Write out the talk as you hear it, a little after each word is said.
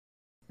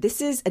This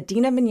is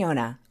Adina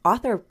Mignona,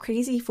 author of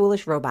Crazy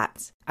Foolish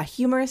Robots, a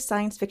humorous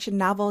science fiction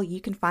novel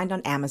you can find on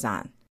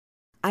Amazon.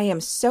 I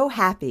am so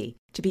happy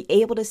to be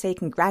able to say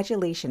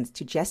congratulations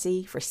to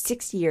Jessie for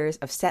 6 years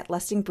of set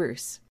listing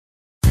Bruce.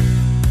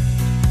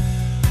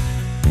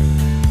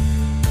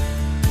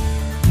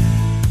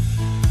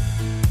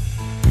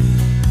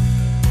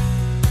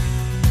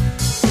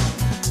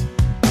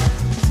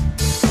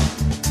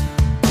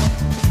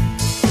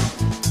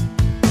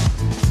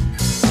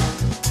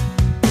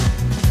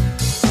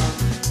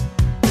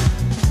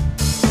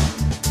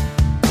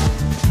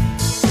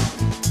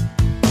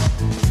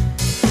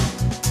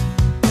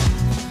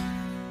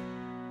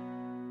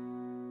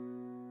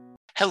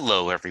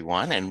 Hello,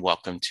 everyone, and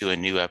welcome to a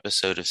new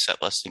episode of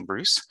Set Listing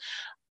Bruce,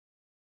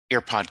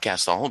 your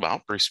podcast all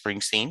about Bruce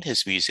Springsteen,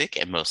 his music,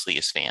 and mostly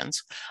his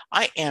fans.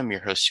 I am your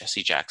host,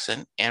 Jesse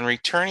Jackson, and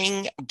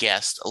returning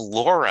guest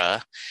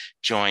Laura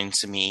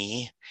joins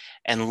me.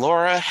 And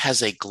Laura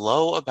has a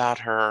glow about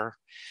her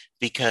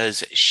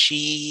because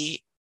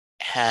she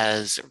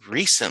has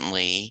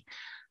recently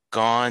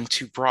gone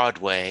to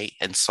Broadway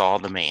and saw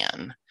The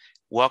Man.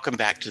 Welcome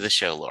back to the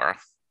show, Laura.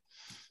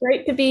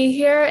 Great to be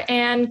here,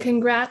 and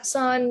congrats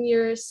on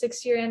your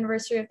 6-year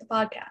anniversary of the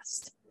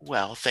podcast.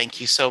 Well, thank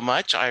you so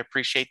much. I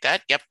appreciate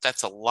that. Yep,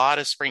 that's a lot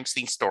of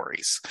Springsteen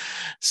stories.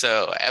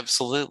 So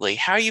absolutely.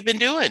 How you been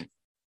doing?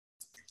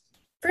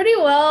 Pretty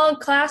well.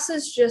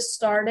 Classes just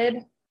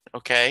started.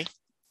 Okay.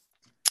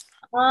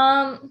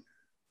 I'm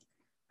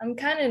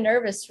kind of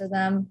nervous for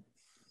them.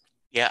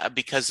 Yeah,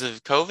 because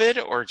of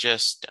COVID, or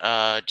just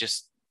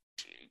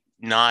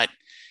not,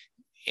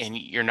 and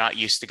you're not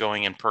used to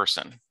going in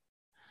person?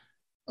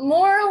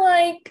 More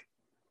like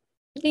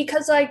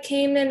because I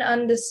came in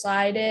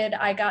undecided,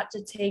 I got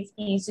to take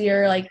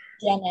easier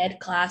gen ed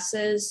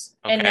classes.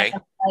 Okay. And then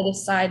I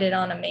decided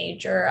on a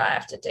major, I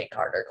have to take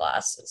harder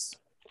classes.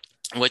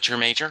 What's your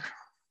major?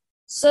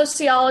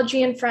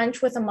 Sociology and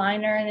French with a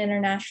minor in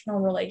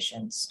international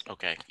relations.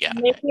 Okay, yeah.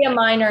 Maybe a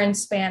minor in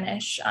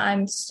Spanish.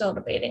 I'm still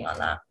debating on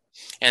that.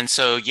 And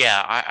so,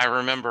 yeah, I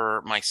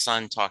remember my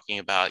son talking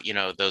about,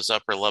 those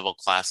upper level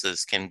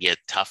classes can get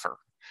tougher.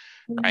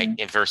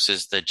 Right.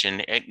 Versus the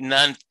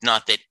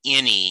not that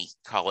any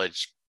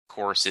college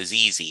course is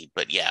easy,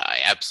 but yeah,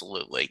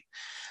 absolutely.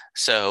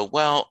 So,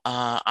 well,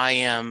 I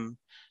am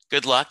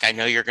good luck. I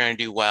know you're going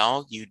to do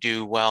well. You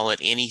do well at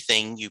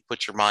anything you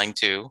put your mind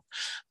to,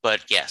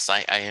 but yes,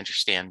 I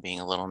understand being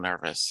a little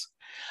nervous.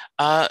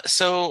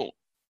 So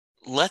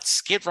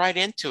let's get right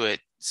into it.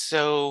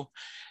 So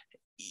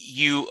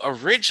you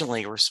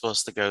originally were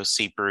supposed to go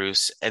see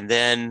Bruce, and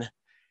then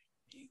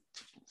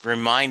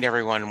remind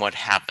everyone what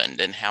happened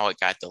and how it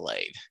got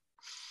delayed.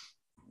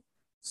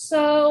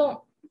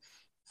 So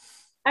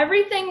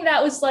everything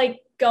that was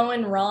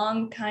going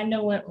wrong kind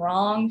of went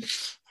wrong.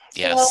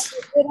 Yes. So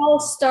it all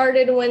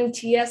started when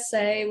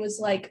TSA was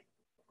like,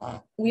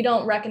 we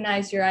don't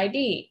recognize your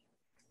ID.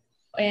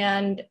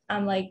 And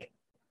I'm like,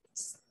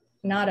 it's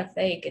not a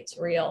fake, it's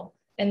real.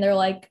 And they're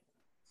like,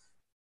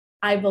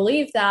 I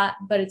believe that,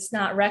 but it's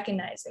not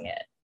recognizing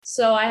it.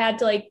 So I had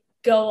to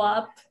go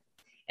up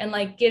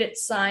and get it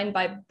signed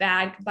by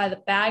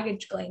the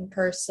baggage claim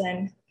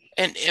person.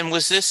 And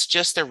was this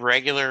just a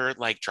regular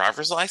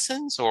driver's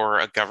license or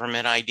a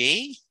government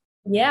ID?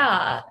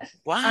 Yeah.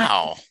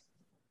 Wow.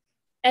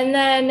 And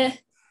then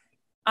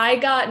I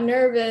got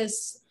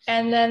nervous,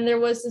 and then there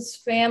was this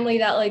family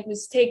that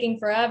was taking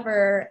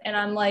forever, and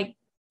I'm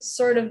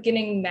sort of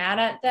getting mad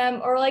at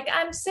them, or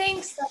I'm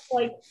saying stuff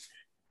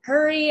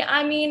hurry.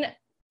 I mean,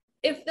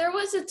 if there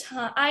was a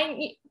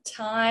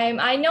time,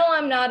 I know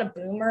I'm not a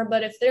boomer,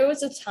 but if there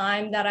was a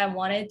time that I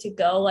wanted to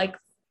go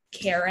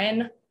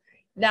Karen,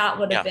 that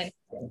would have been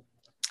cool.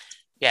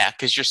 Yeah,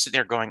 because you're sitting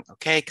there going,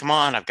 okay, come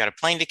on, I've got a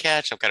plane to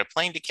catch.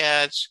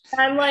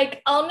 I'm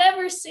I'll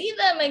never see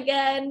them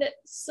again.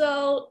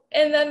 So,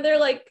 and then they're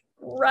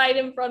right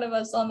in front of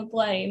us on the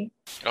plane.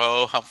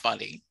 Oh, how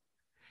funny.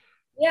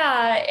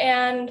 Yeah,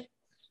 and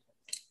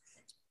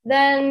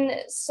then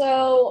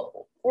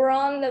so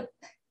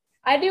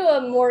I do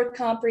a more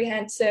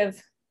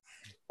comprehensive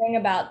thing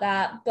about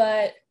that,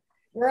 but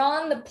we're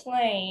on the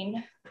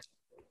plane,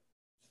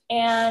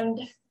 and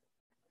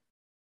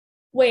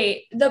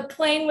the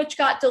plane which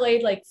got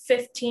delayed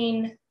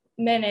 15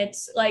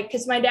 minutes,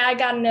 because my dad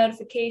got a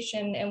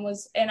notification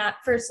and at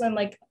first I'm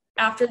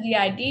after the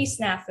ID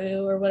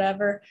snafu or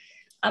whatever,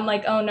 I'm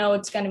oh no,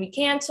 it's going to be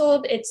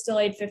canceled. It's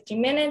delayed 15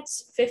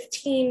 minutes.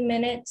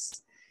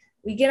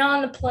 We get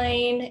on the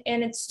plane,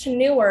 and it's to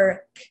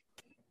Newark,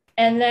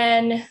 and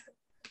then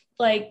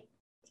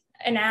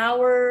an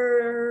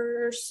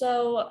hour or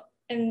so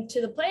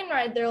into the plane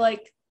ride, they're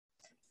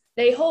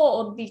they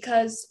hold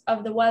because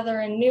of the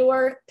weather in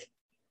Newark,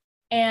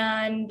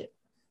 and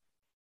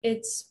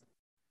it's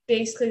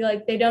basically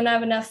they don't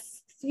have enough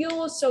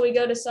fuel, so we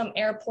go to some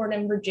airport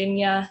in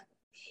Virginia,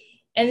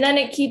 and then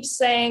it keeps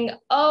saying,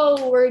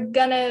 oh, we're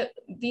gonna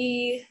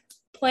be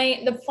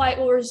the flight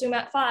will resume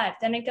at 5,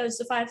 then it goes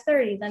to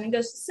 5:30, then it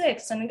goes to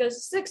 6, then it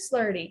goes to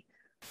 6:30,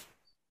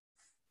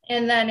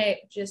 and then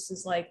it just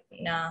is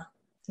nah,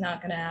 it's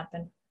not gonna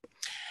happen.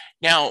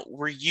 Now,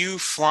 were you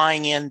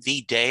flying in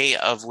the day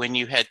of when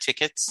you had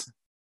tickets?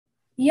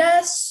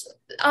 Yes,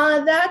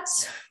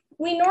 that's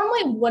we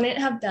normally wouldn't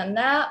have done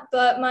that,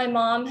 but my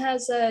mom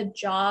has a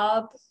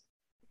job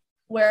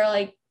where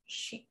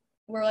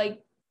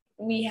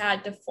we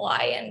had to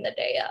fly in the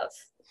day of.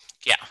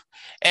 Yeah.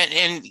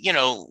 And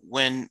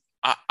when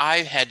I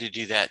had to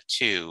do that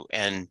too.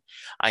 And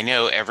I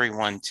know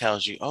everyone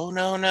tells you, oh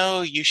no,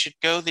 no, you should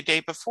go the day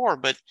before,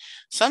 but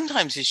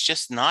sometimes it's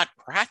just not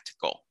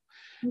practical,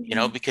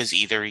 Mm-hmm. because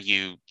either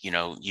you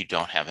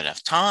don't have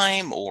enough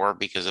time or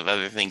because of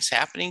other things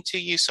happening to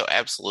you. So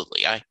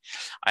absolutely,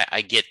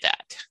 I get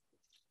that.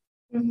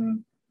 Mm-hmm.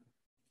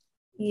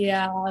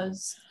 Yeah,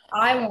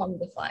 I wanted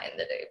to fly in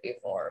the day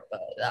before,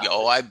 but that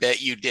Oh, was I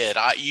bet you did.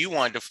 You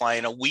wanted to fly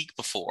in a week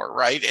before,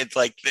 right? It's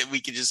like that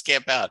we could just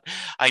camp out.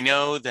 I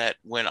know that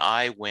when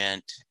I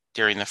went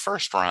during the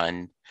first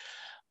run,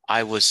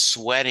 I was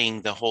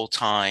sweating the whole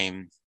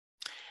time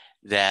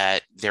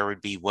that there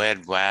would be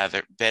bad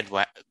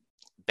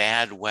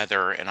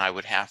weather, and I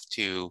would have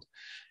to,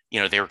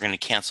 they were going to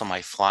cancel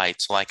my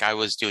flights. Like I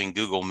was doing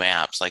Google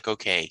Maps, like,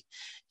 okay,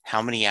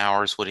 how many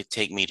hours would it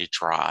take me to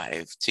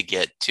drive to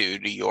get to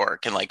New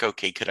York? And like,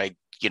 okay, could I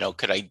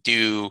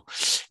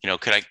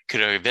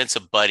convince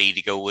a buddy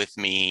to go with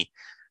me,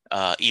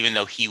 even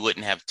though he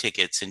wouldn't have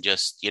tickets and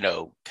just,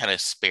 kind of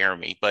spare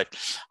me. But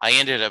I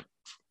ended up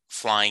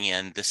flying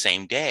in the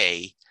same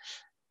day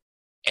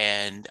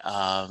and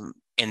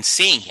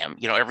seeing him.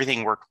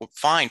 Everything worked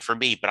fine for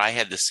me, but I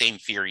had the same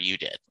fear you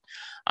did.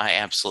 I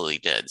absolutely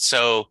did.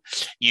 So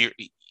you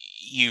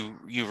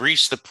you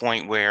reached the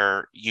point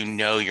where you're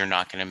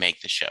not going to make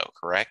the show,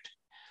 correct?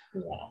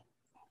 yeah.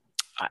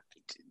 I,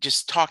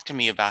 just talk to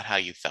me about how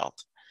you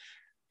felt.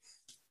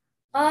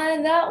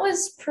 That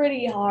was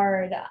pretty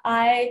hard.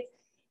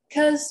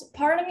 Because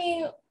part of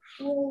me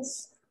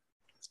was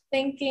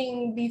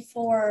thinking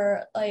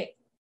before, like,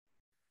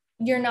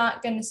 you're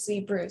not going to see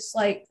Bruce.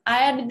 Like, I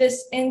had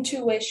this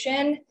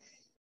intuition,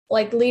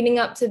 like, leading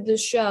up to the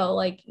show,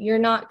 like, you're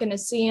not going to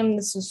see him.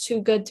 This is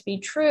too good to be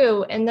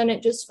true. And then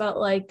it just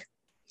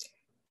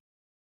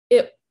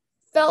it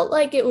felt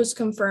like it was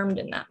confirmed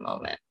in that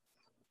moment.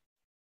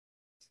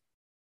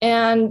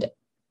 And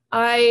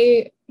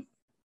I,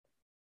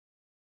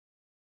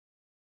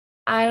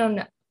 I don't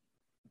know.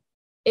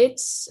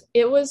 It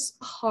was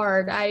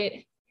hard.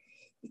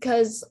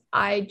 Because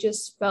I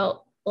just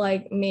felt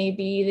like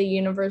maybe the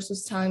universe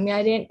was telling me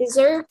I didn't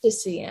deserve to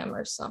see him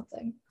or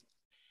something.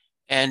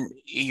 And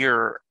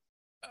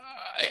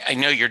I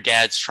know your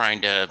dad's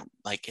trying to,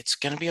 like, it's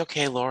going to be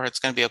okay, Laura, it's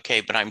going to be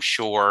okay, but I'm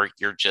sure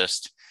you're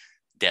just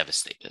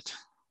devastated.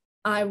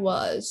 I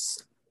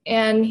was.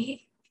 And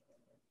he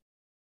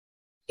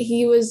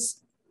was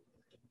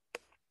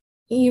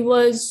he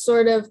was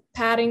sort of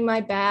patting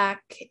my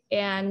back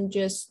and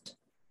just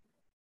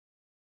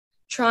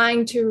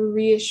trying to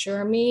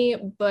reassure me,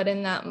 but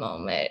in that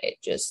moment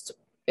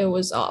it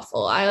was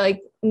awful. I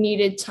like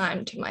needed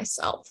time to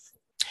myself.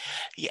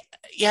 Yeah,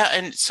 yeah,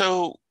 and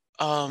so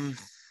and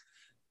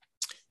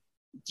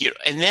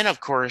then of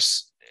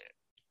course,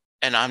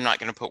 and I'm not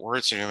going to put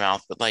words in your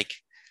mouth, but like,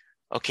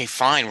 okay,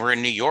 fine, we're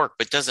in New York,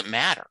 but doesn't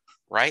matter,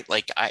 right?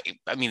 Like I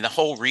mean, the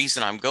whole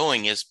reason I'm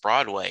going is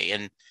Broadway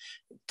and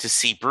to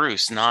see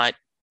Bruce, not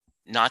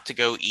to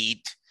go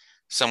eat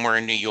somewhere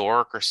in New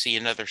York or see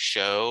another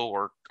show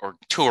or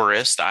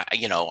tourist. I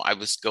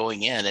was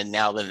going in, and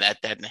now then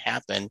that didn't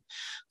happen,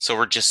 so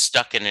we're just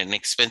stuck in an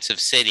expensive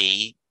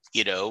city,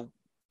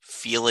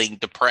 feeling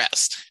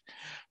depressed.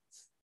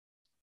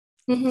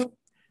 Mm-hmm.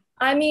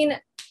 I mean,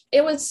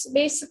 it was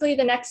basically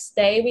the next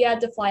day we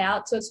had to fly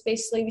out. So it's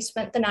basically we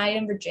spent the night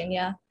in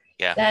Virginia.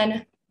 Yeah,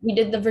 Then we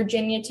did the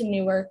Virginia to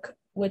Newark,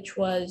 which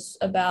was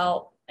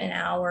about an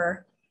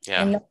hour.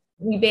 yeah. And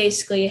we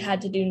basically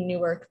had to do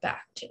Newark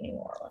back to New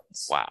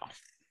Orleans. Wow,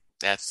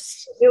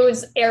 that's It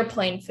was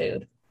airplane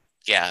food.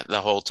 yeah.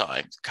 The whole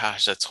time,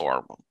 gosh, that's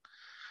horrible.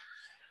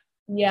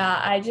 Yeah,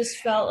 I just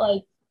felt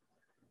like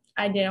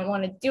I didn't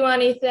want to do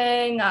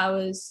anything. I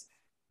was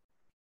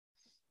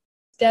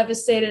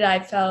devastated.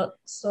 I felt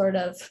sort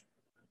of,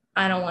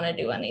 I don't want to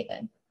do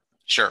anything.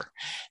 Sure.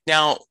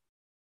 Now,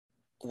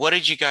 what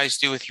did you guys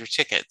do with your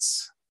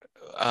tickets?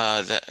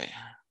 That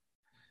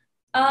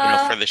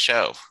Uh, for the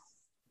show.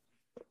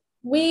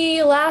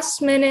 we last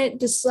minute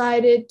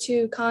decided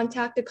to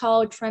contact a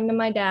college friend of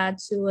my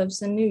dad's who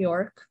lives in New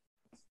York,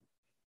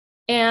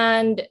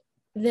 and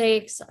they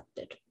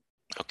accepted.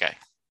 Okay.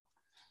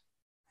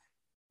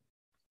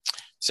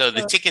 So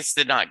the So tickets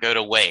did not go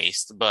to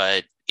waste,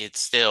 but it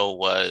still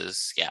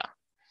was, yeah,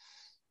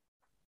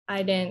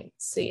 I didn't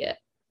see it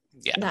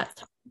yeah, that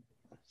time.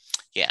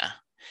 yeah.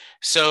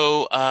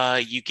 So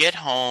you get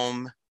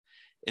home,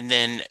 and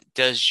then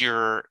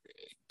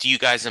do you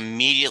guys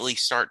immediately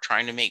start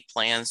trying to make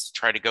plans to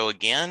try to go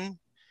again?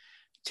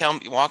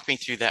 Walk me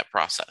through that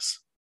process.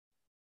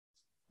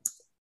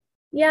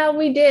 Yeah,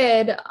 we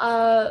did.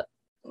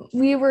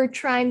 We were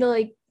trying to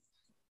like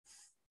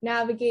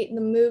navigate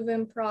the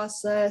move-in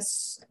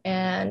process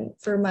and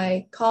for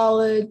my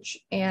college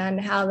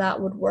and how that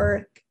would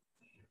work.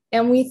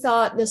 And we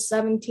thought the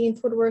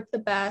 17th would work the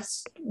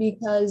best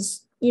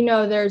because,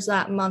 there's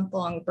that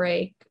month-long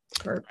break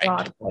for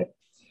Broadway.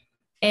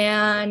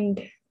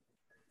 And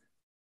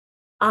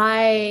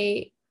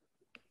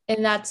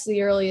that's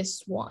the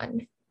earliest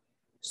one.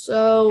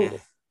 So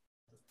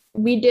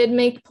we did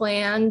make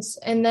plans.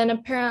 And then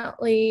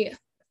apparently a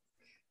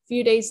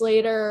few days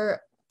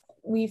later,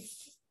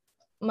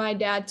 my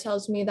dad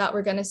tells me that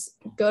we're going to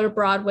go to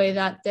Broadway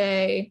that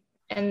day.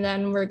 And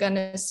then we're going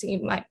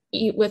to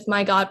eat with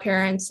my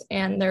godparents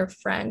and their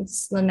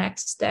friends the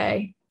next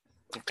day.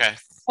 Okay.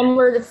 And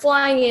we're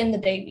flying in the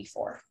day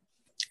before.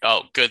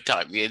 Oh, good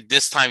time.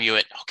 This time you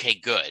went, okay,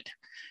 good.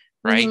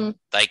 Right? Mm-hmm.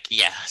 Like,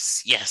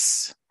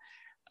 yes.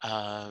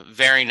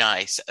 Very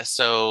nice.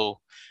 So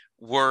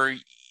were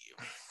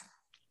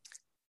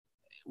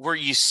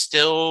you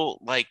still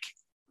like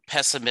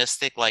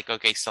pessimistic? Like,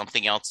 okay,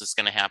 something else is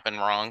going to happen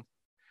wrong?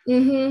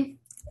 Mm-hmm.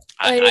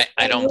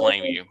 I don't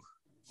blame you.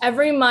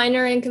 Every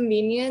minor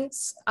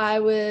inconvenience,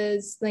 I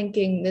was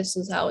thinking this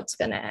is how it's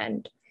going to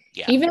end.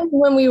 Yeah. Even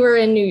when we were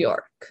in New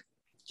York.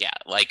 Yeah.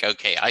 Like,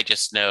 okay, I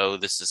just know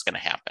this is going to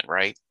happen,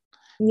 right?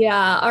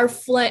 Yeah. Our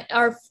flight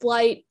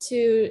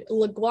to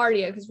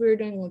LaGuardia, because we were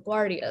doing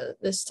LaGuardia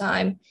this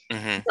time,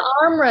 the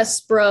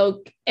armrest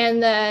broke,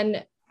 and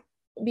then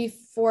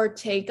before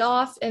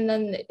takeoff, and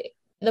then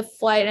the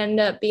flight ended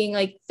up being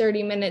like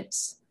 30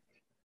 minutes,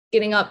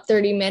 getting up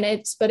 30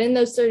 minutes. But in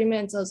those 30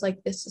 minutes, I was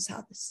like, this is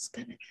how this is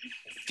going to end.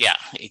 Yeah,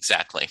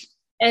 exactly.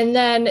 And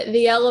then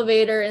the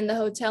elevator in the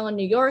hotel in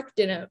New York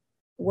didn't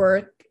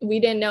work. We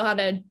didn't know how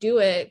to do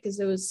it because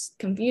it was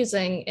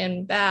confusing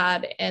and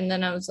bad. And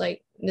then I was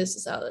like, this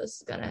is how this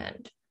is going to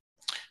end.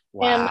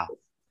 Wow. And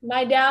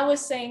my dad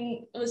was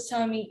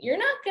telling me, you're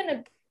not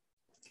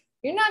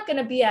going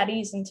to be at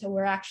ease until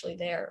we're actually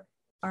there,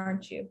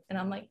 aren't you? And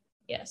I'm like,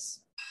 yes.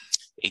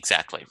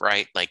 Exactly.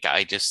 Right. Like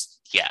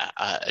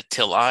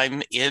till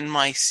I'm in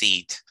my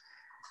seat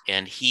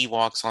and he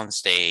walks on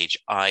stage,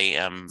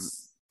 I'm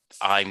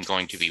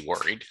going to be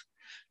worried.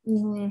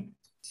 Mm-hmm.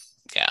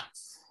 Yeah.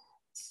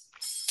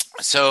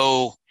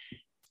 So,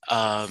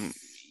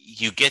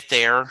 you get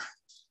there,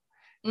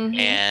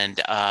 and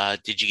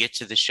did you get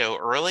to the show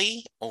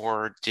early,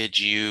 or did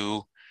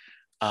you,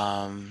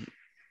 I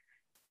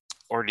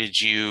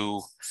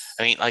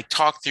mean, like,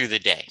 talk through the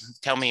day.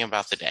 Tell me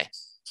about the day.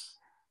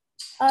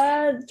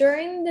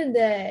 During the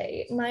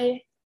day,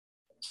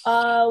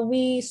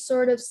 we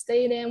sort of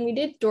stayed in. We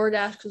did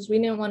DoorDash because we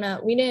didn't want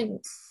to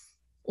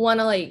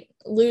like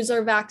lose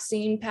our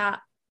vaccine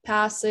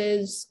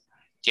passes.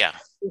 Yeah.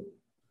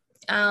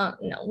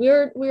 No, we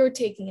were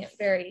taking it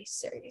very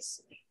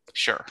seriously.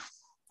 Sure.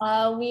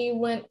 We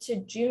went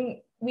to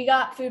we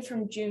got food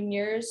from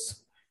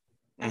Junior's.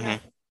 Heard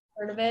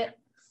of it?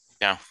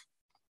 Yeah.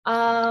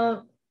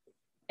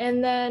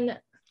 And then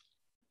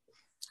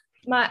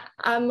my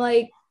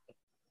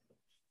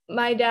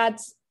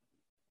dad's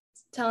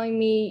telling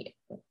me,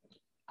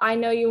 I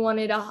know you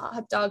wanted a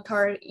hot dog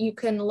cart. You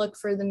can look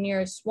for the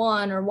nearest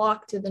one or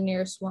walk to the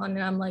nearest one.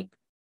 And I'm like,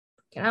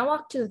 can I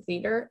walk to the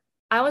theater?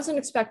 I wasn't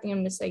expecting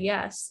him to say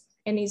yes.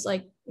 And he's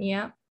like,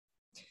 yeah.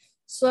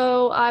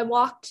 So I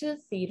walked to the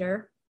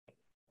theater,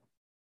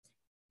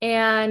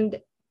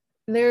 and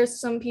there's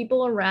some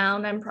people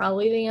around. I'm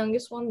probably the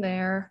youngest one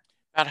there.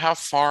 About how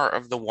far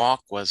of the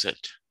walk was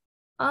it?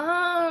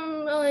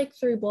 Like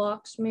 3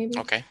 blocks maybe.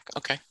 Okay.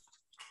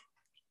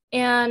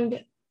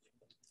 And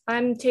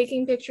I'm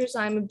taking pictures.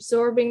 I'm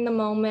absorbing the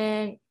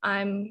moment.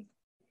 And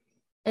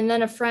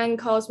then a friend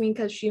calls me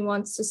because she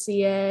wants to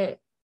see it,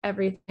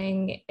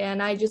 everything.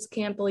 And I just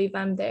can't believe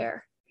I'm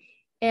there.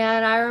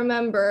 And I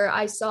remember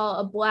I saw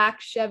a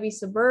black Chevy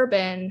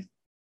Suburban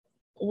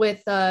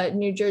with a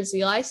New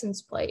Jersey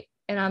license plate.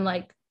 And I'm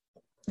like,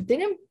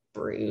 doesn't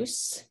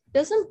Bruce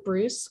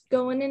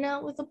go in and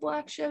out with a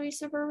black Chevy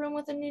Suburban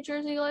with a New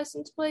Jersey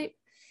license plate?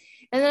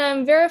 And then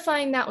I'm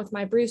verifying that with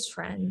my Bruce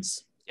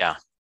friends. Yeah.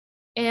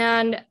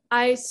 And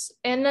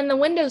then the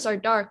windows are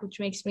dark, which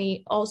makes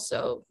me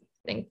also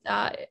think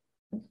that.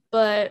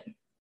 But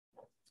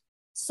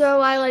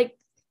so I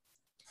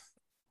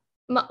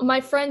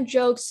my friend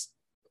jokes,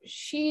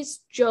 she's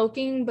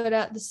joking, but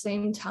at the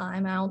same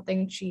time, I don't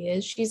think she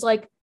is. She's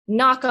like,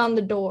 knock on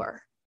the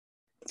door.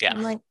 Yeah.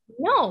 I'm like,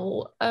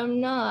 no,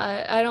 I'm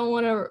not. I don't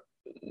want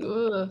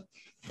to.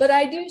 But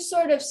I do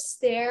sort of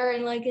stare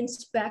and like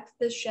inspect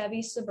the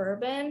Chevy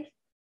Suburban.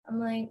 I'm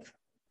like,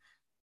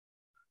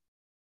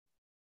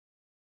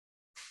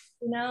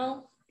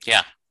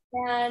 Yeah.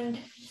 And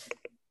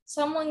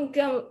someone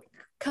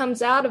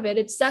comes out of it.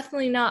 It's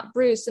definitely not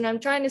Bruce. And I'm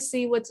trying to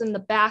see what's in the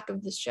back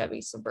of this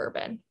Chevy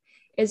Suburban.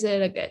 Is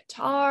it a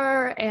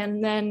guitar?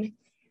 And then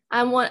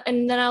I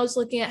was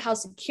looking at how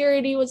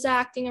security was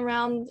acting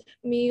around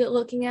me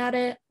looking at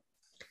it.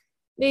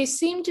 They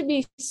seemed to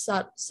be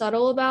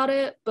subtle about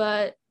it,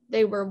 but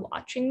they were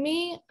watching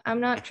me.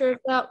 I'm not sure if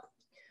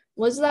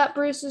that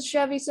Bruce's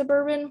Chevy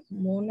Suburban.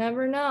 We'll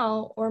never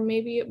know. Or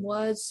maybe it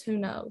was. Who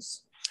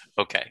knows?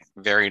 Okay.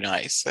 Very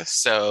nice.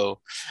 So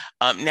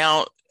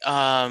now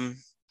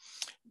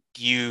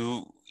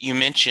you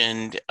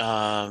mentioned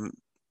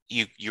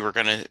you were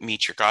going to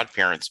meet your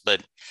godparents,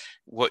 but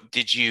what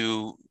did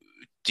you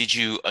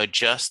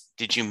adjust?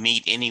 Did you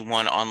meet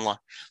anyone online,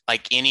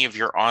 like any of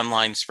your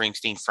online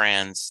Springsteen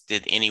friends?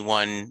 Did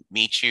anyone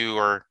meet you,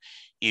 or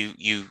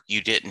you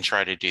didn't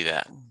try to do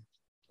that?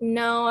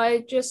 No, I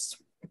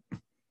just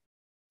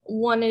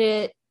wanted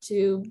it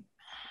to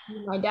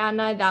be my dad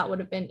and I. That would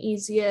have been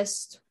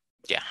easiest.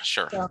 Yeah,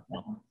 sure. So,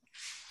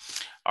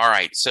 All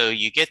right. So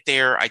you get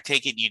there. I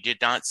take it you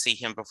did not see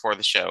him before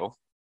the show.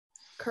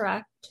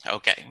 correct.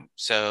 Okay.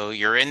 So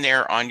you're in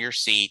there on your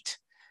seat.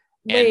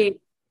 Wait,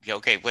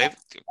 Okay, wait.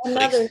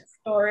 another Please.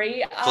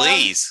 story.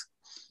 Please.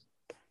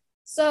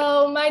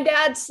 So my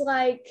dad's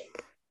like,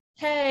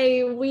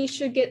 hey, we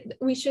should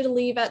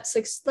leave at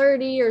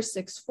 6:30 or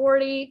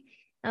 6:40.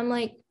 I'm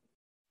like,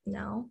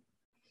 no.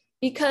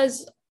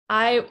 Because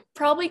I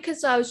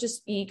was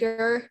just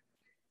eager,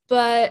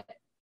 but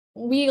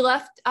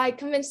I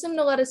convinced him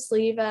to let us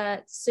leave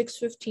at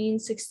 6:15,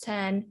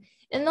 6:10,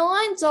 and the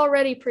line's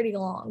already pretty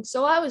long.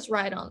 So I was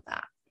right on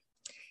that.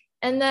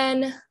 And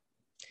then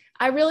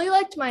I really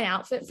liked my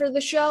outfit for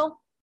the show.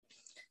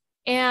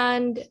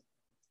 And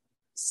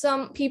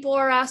some people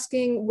are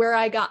asking where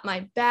I got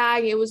my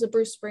bag. It was a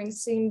Bruce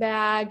Springsteen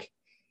bag,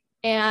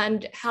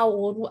 and how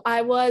old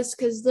I was,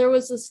 because there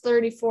was this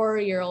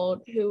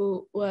 34-year-old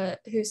who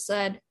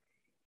said,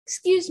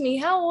 excuse me,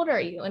 how old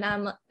are you? And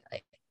I'm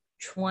like,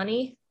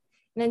 20.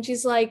 And then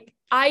she's like,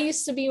 I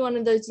used to be one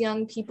of those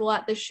young people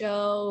at the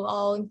show,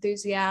 all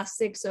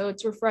enthusiastic. So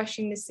it's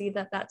refreshing to see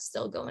that that's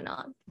still going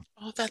on.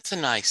 Oh, that's a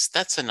nice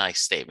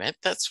statement.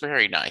 That's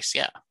very nice.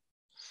 Yeah.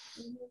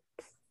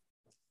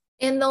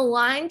 And the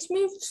lines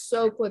moved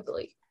so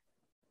quickly.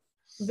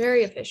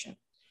 Very efficient.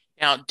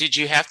 Now, did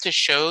you have to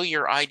show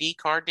your ID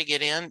card to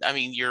get in? I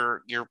mean,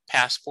 your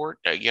passport,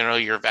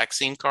 your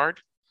vaccine card?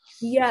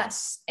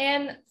 Yes.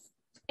 And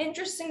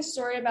interesting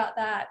story about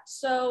that.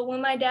 So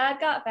when my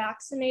dad got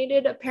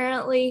vaccinated,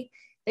 apparently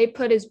they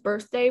put his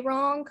birthday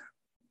wrong.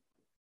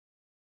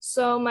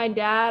 So my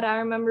dad, I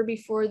remember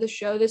before the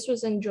show, this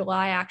was in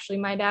July actually,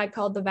 my dad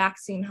called the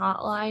vaccine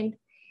hotline.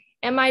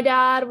 And my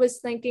dad was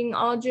thinking,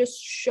 I'll just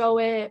show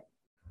it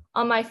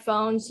on my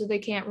phone so they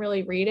can't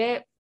really read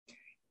it.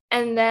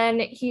 And then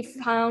he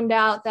found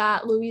out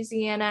that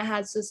Louisiana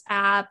has this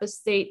app, a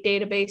state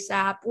database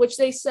app, which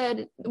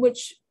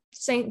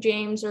St.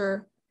 James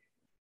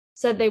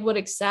said they would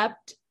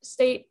accept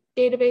state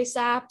database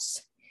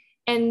apps.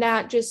 And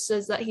that just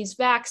says that he's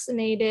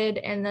vaccinated,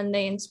 and then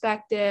they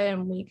inspect it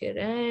and we get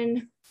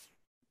in.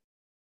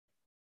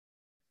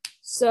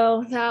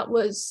 So that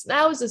was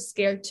a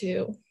scare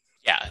too.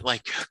 Yeah,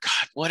 like,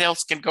 God, what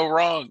else can go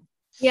wrong?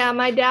 Yeah,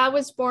 my dad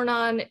was born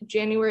on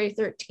January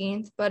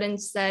 13th, but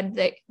instead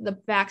the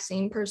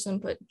vaccine person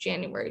put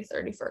January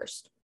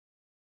 31st.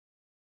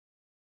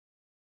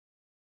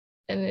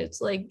 And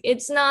it's like,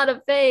 it's not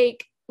a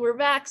fake. We're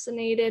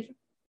vaccinated.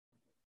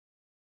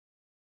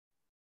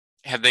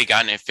 Have they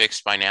gotten it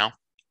fixed by now?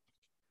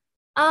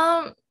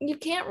 You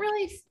can't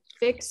really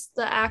fix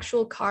the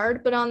actual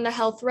card, but on the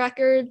health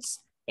records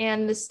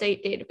and the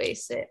state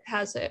database, it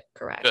has it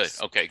correct. Good.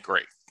 Okay,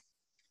 great.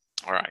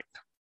 All right.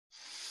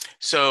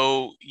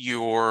 So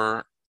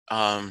you're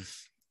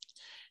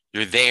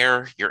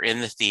there, you're in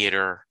the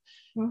theater.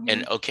 Mm-hmm.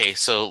 And okay,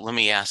 so let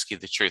me ask you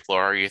the truth,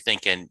 Laura. Are you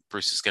thinking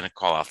Bruce is going to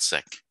call out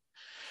sick?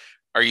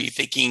 Are you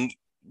thinking,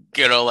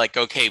 like,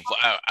 okay,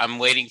 I'm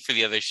waiting for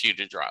the other shoe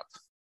to drop?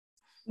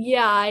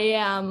 Yeah, I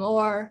am.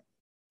 Or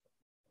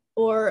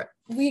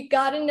we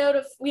got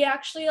we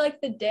actually,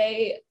 like, the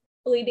day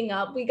leading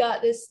up, we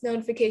got this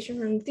notification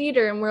from the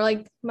theater, and we're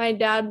like, my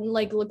dad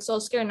like looks all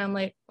scared, and I'm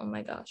like, oh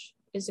my gosh,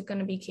 is it going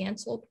to be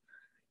canceled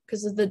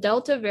because of the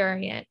Delta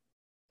variant?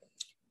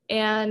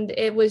 And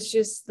it was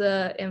just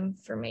the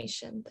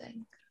information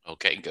thing.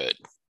 Okay, good.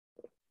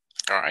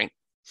 All right.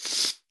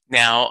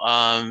 Now,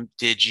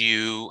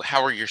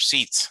 how were your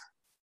seats?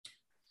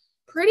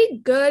 Pretty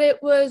good.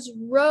 It was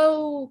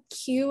row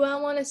Q, I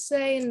want to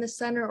say, in the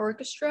center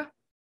orchestra.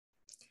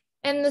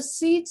 And the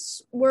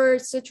seats were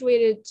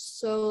situated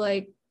so,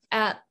 like,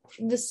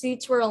 the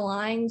seats were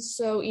aligned,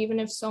 so even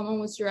if someone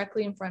was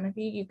directly in front of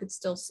you, you could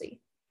still see.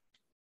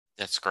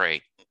 That's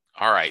great.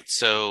 All right.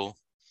 So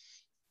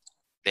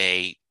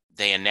they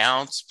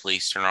announce,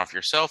 please turn off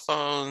your cell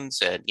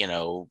phones at,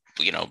 blah,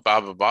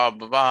 blah, blah, blah,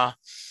 blah.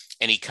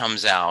 And he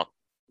comes out.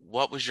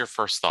 What was your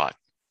first thought?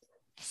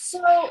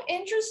 So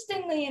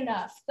interestingly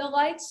enough, the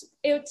lights,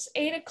 it's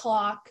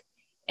 8:00,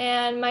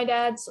 and my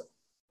dad's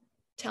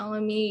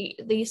telling me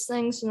these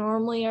things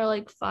normally are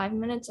like 5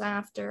 minutes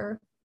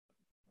after.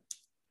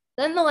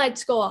 Then the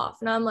lights go off,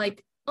 and I'm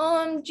like,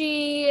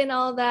 OMG, and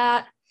all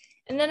that.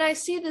 And then I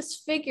see this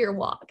figure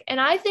walk, and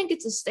I think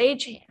it's a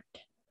stagehand.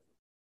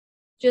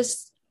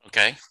 Just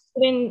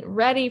getting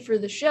ready for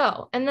the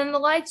show. And then the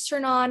lights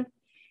turn on,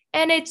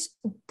 and it's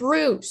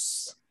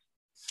Bruce.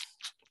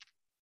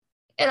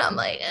 And I'm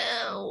like,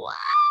 oh, wow.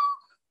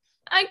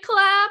 I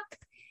clap,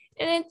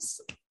 and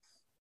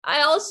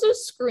I also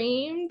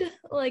screamed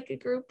like a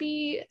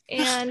groupie,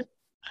 and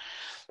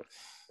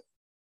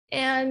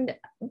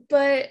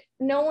But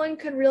no one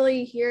could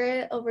really hear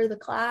it over the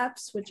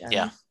claps, which I'm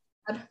glad.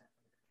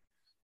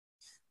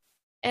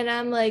 And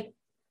I'm like,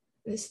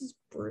 this is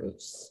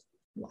Bruce.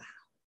 Wow.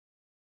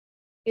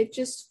 It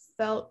just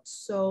felt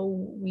so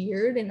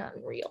weird and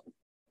unreal.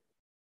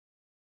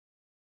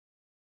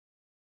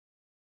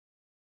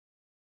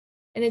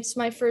 And it's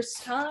my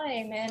first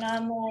time, and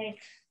I'm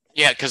like...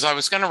 Yeah, because I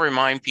was going to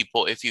remind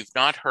people, if you've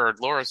not heard,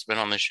 Laura's been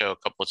on the show a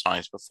couple of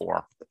times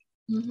before.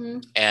 Mm-hmm.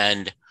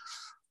 And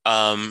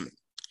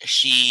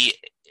she's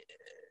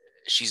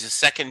a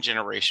second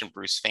generation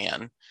Bruce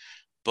fan,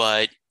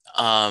 but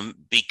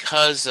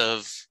because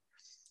of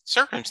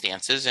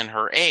circumstances and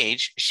her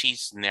age,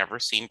 she's never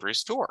seen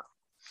Bruce tour.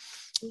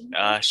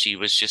 She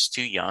was just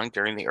too young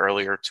during the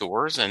earlier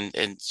tours,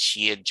 and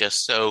she had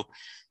just, so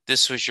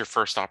this was your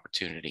first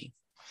opportunity.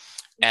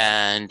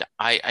 And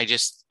I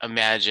just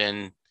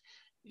imagine,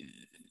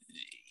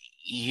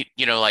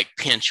 you know, like,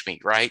 pinch me,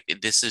 right?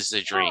 This is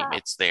a dream. Yeah.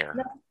 It's there.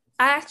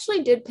 I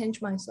actually did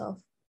pinch myself.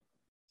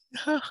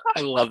 I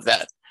love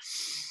that.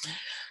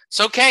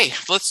 So, okay,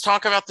 let's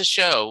talk about the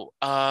show.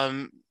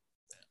 I'm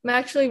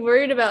actually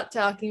worried about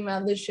talking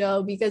about the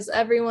show because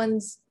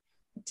everyone's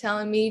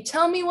telling me,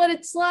 tell me what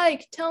it's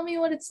like. Tell me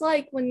what it's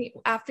like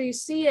after you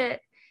see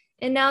it.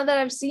 And now that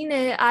I've seen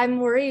it, I'm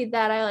worried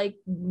that I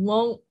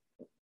won't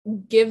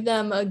give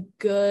them a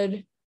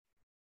good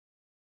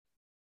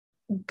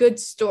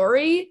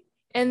story,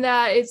 and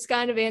that it's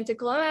kind of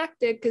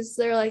anticlimactic because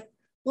they're like,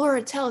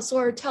 Laura, tell us.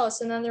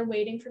 And then they're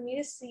waiting for me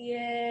to see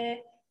it.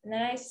 And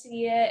then I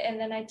see it, and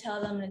then I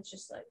tell them, and it's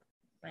just like,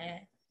 meh.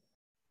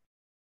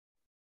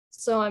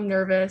 So I'm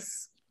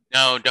nervous.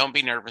 No, don't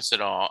be nervous at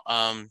all.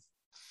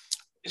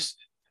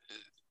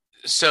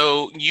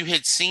 So you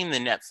had seen the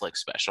Netflix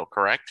special,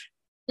 correct?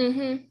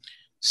 Mm-hmm.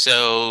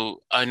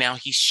 So now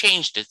he's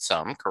changed it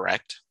some,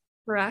 correct?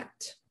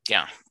 Correct.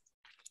 Yeah.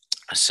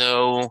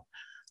 So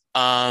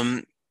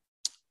what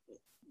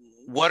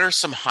are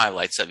some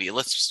highlights of you?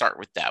 Let's start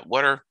with that.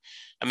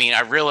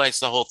 I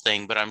realized the whole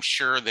thing, but I'm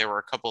sure there were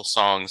a couple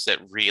songs that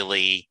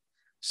really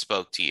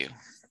spoke to you.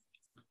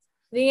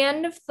 The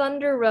end of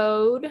Thunder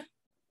Road,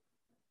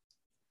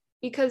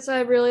 because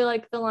I really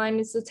like the line,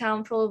 "It's a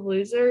town full of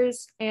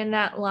losers," and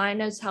that line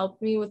has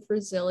helped me with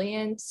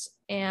resilience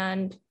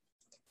and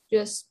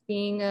just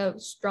being a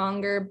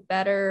stronger,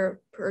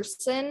 better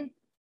person.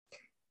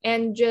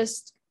 And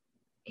just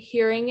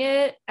hearing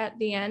it at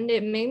the end,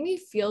 it made me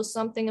feel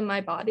something in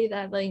my body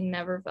that I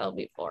never felt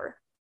before.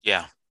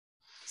 Yeah.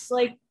 It's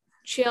like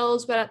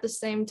chills, but at the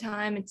same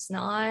time, it's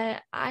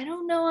not. I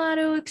don't know how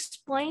to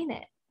explain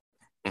it.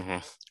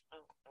 Mm-hmm.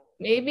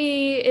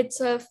 Maybe it's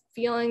a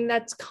feeling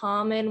that's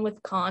common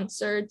with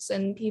concerts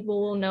and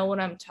people will know what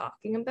I'm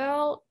talking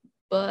about,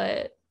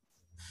 but...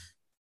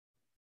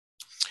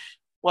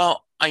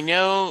 Well, I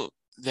know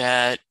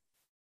that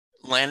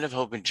Land of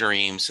Hope and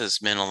Dreams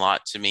has meant a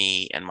lot to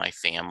me and my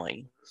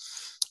family.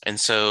 And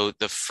so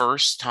the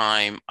first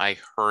time I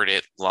heard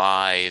it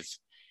live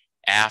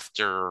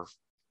after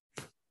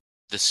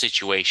the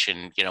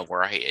situation,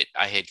 where I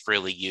had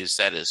really used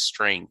that as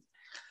strength,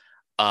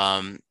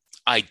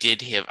 I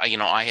did have,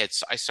 I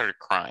started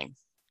crying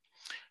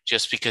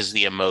just because of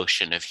the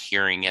emotion of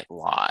hearing it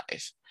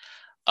live.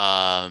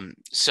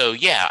 So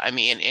yeah,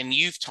 and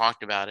you've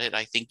talked about it.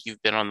 I think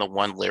you've been on the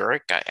one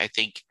lyric. I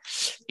think,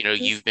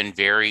 you've been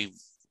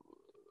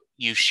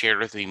you've shared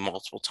with me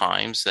multiple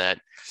times that,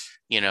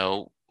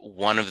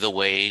 one of the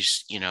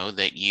ways,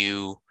 that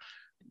you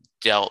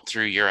dealt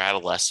through your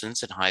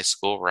adolescence in high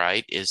school,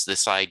 right, is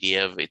this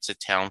idea of it's a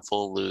town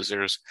full of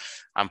losers.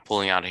 I'm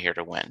pulling out of here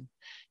to win.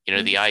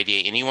 The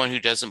idea, anyone who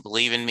doesn't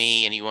believe in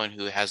me, anyone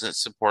who hasn't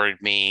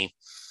supported me,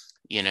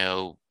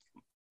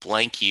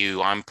 blank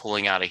you, I'm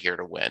pulling out of here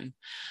to win.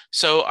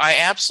 So I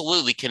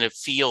absolutely can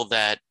feel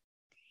that.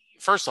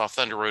 First off,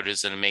 Thunder Road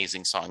is an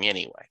amazing song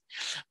anyway,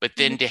 but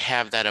then to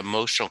have that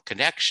emotional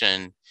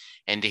connection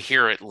and to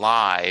hear it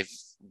live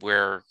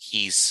where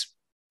he's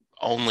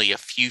only a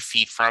few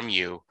feet from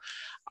you,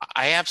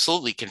 I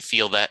absolutely can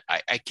feel that.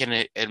 I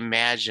can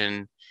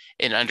imagine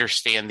and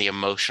understand the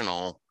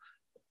emotional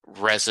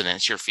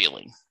resonance you're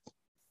feeling.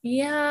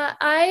 Yeah,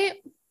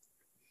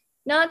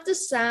 not to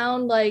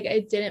sound like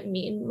it didn't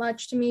mean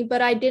much to me,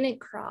 but I didn't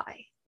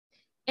cry.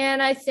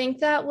 And I think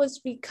that was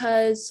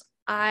because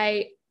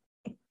I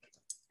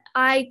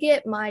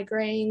get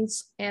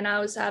migraines, and I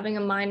was having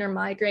a minor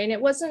migraine.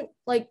 It wasn't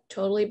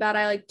totally bad.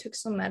 I took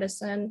some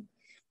medicine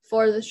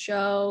for the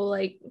show,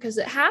 because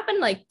it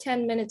happened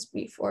 10 minutes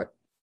before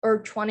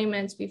or 20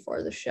 minutes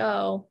before the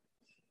show.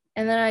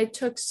 And then I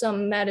took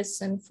some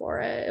medicine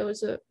for it. It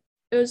was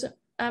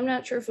I'm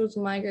not sure if it was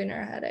a migraine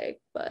or a headache,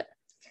 but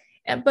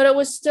it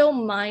was still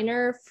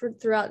minor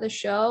throughout the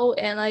show.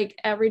 And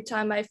every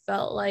time I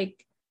felt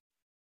like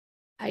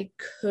I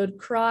could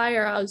cry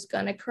or I was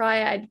gonna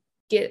cry,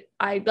 I'd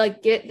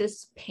get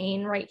this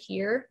pain right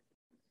here.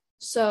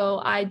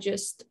 So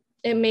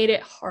it made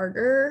it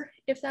harder,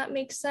 if that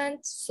makes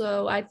sense.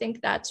 So I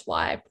think that's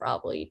why I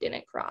probably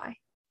didn't cry.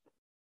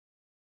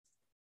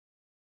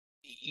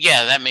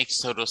 Yeah, that makes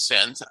total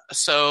sense.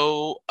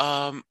 So,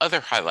 other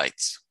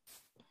highlights.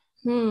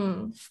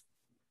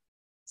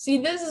 See,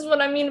 this is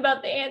what I mean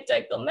about the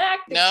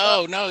anticlimactic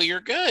part. No, you're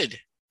good.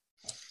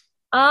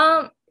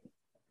 Um,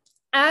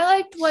 I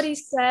liked what he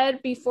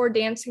said before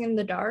Dancing in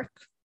the Dark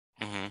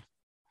Mm-hmm.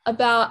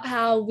 about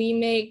how we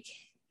make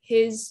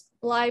his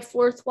life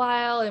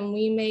worthwhile and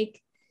he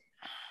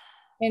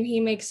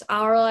makes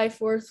our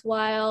life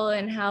worthwhile,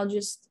 and how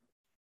just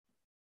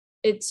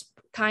its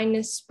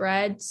kindness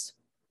spreads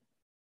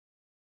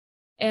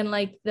and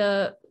like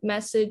the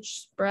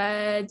message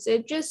spreads.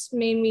 It just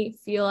made me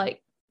feel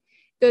like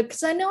good,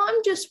 because I know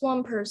I'm just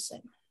one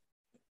person.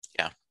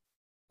 Yeah.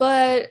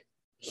 But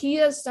he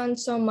has done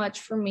so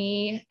much for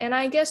me, and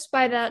I guess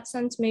by that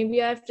sense,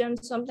 maybe I've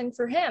done something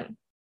for him.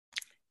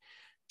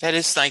 That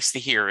is nice to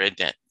hear, isn't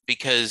it?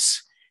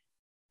 Because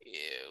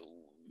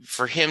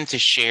for him to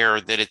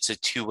share that it's a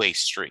two-way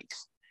street,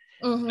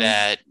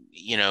 that,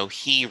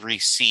 he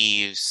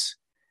receives,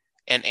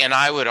 and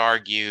I would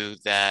argue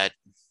that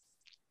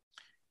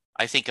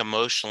I think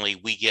emotionally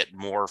we get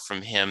more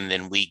from him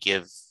than we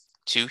give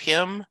to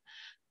him,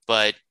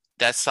 but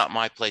that's not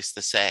my place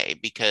to say,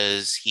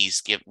 because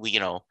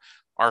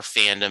our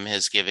fandom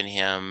has given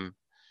him,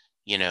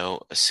 a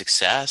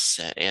success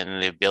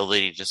and the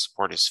ability to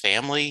support his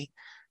family,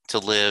 to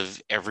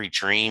live every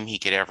dream he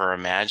could ever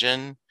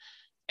imagine.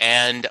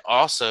 And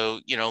also,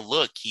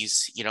 look,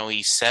 he's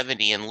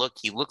 70, and look,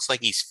 he looks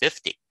like he's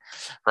 50,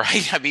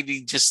 right? I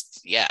mean,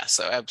 yeah,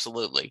 so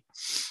absolutely.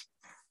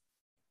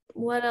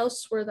 What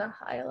else were the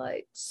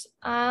highlights?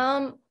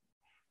 I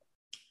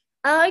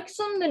like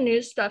some of the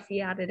new stuff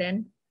he added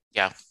in.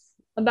 Yeah.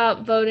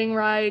 About voting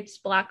rights,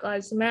 Black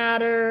Lives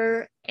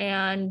Matter,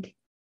 and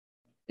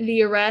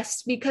the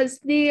arrest. Because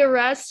the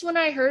arrest, when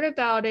I heard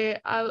about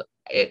it,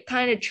 it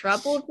kind of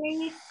troubled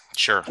me.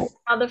 Sure.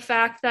 How the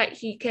fact that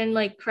he can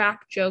like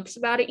crack jokes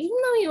about it, even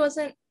though he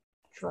wasn't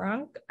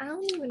drunk.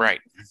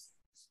 Right.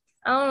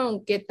 I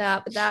don't get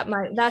that,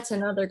 but that's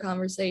another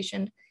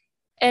conversation.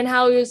 And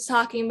how he was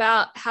talking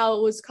about how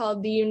it was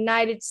called the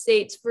United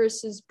States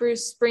versus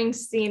Bruce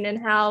Springsteen,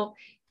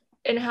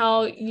 and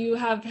how you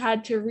have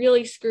had to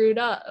really screw it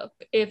up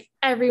if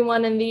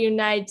everyone in the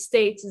United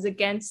States is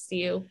against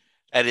you.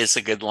 That is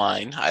a good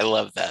line. I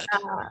love that.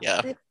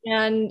 Yeah.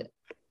 And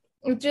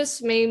it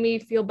just made me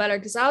feel better,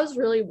 because I was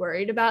really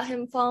worried about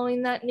him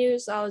following that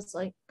news. I was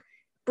like,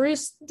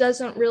 Bruce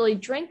doesn't really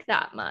drink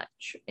that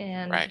much.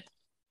 And right.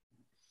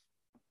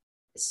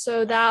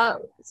 So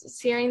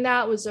hearing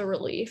that was a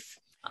relief.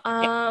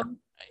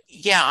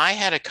 Yeah, I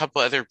had a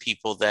couple other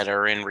people that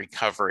are in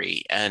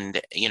recovery,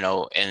 and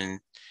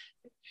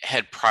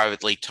had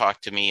privately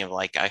talked to me of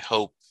like, I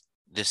hope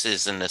this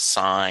isn't a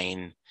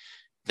sign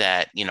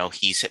that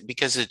he's,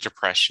 because of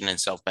depression and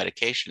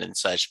self-medication and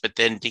such. But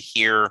then to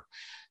hear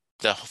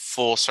the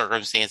full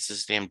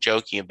circumstances of him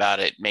joking about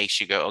it makes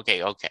you go,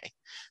 okay,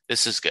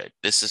 this is good,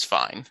 this is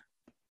fine.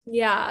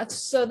 Yeah,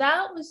 so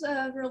that was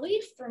a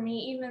relief for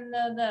me, even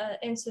though the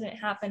incident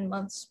happened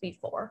months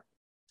before.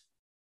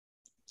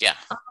 Yeah.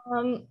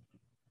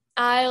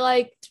 I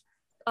liked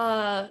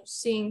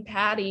seeing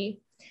Patty.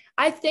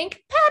 I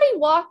think Patty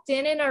walked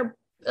in our,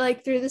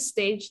 like, through the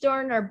stage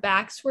door, and our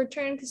backs were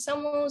turned, because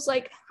someone was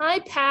like, "Hi,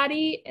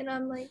 Patty," and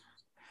I'm like,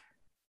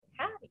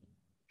 Patty.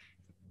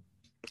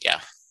 Yeah.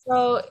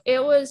 So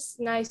it was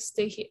nice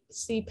to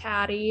see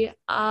Patty.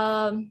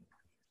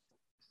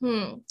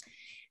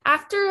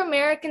 After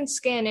American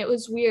Skin, it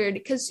was weird,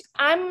 because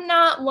I'm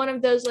not one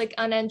of those like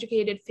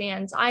uneducated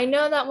fans. I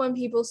know that when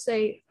people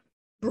say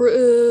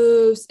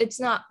Bruce, it's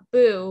not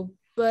boo,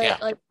 but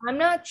like, I'm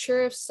not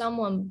sure if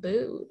someone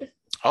booed.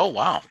 Oh,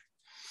 wow.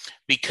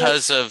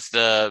 Because of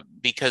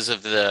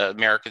the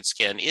American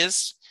Skin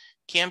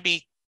can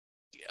be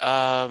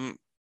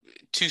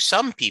to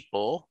some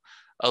people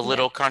a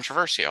little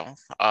controversial.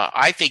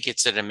 I think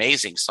it's an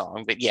amazing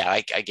song, but yeah,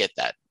 I get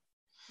that.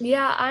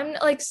 Yeah, I'm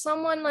like,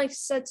 someone like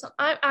said so.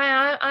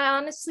 I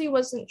honestly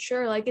wasn't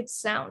sure. Like, it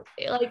sound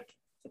like,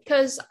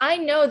 because I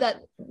know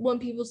that when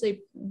people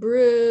say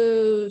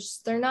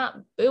Bruce, they're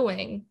not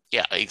booing.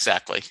 Yeah,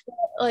 exactly.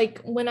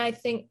 Like, when I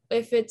think,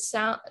 if it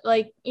sound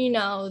like,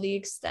 the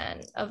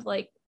extent of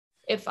like,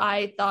 if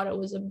I thought it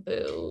was a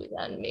boo,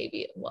 then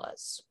maybe it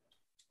was.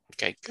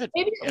 Okay, good.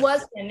 Maybe it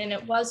wasn't, and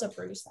it was a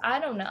Bruce. I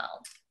don't know.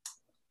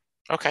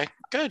 Okay,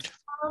 good.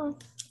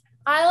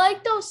 I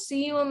like to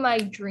see you in my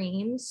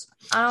dreams.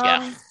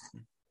 Yeah.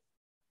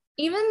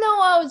 Even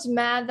though I was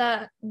mad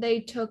that they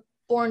took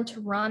Born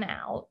to Run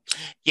out.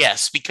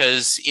 Yes,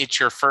 because it's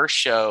your first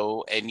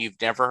show and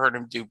you've never heard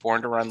him do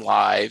Born to Run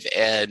live.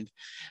 And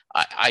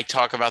I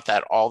talk about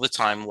that all the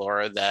time,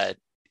 Laura, that,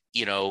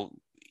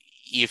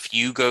 if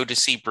you go to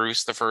see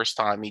Bruce the first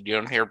time, you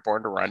don't hear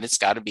Born to Run, it's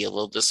got to be a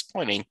little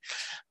disappointing.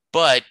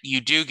 But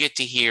you do get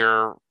to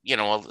hear,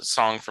 a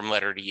song from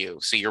Letter to You.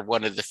 So you're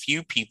one of the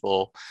few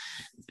people,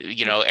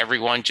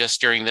 everyone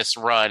just during this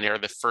run are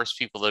the first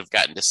people that have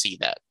gotten to see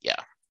that. Yeah.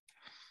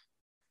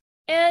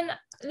 And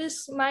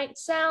this might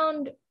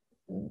sound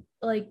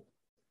like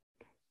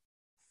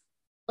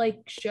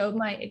like showed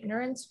my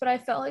ignorance, but I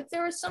felt like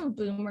there were some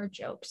boomer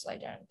jokes I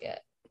didn't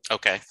get.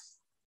 Okay.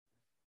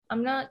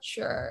 I'm not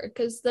sure,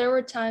 because there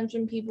were times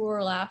when people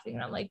were laughing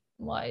and I'm like,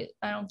 why?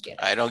 I don't get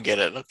it. I don't get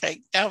it.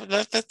 Okay. Now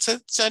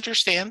that's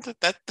understand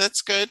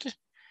that's good.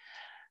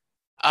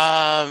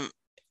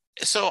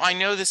 So I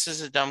know this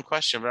is a dumb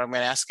question, but I'm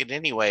going to ask it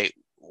anyway.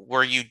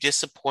 Were you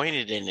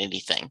disappointed in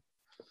anything?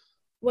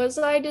 Was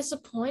I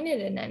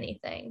disappointed in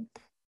anything?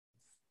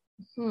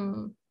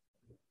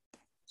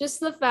 Just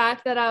the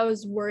fact that I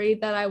was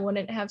worried that I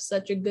wouldn't have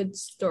such a good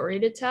story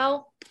to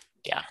tell.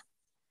 Yeah.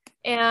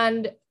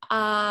 And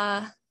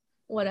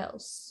what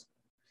else?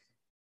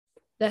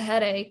 The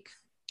headache.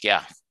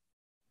 Yeah.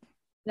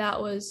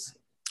 That was.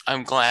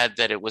 I'm glad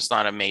that it was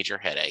not a major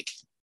headache.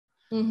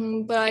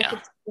 But I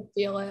could still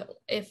feel it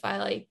if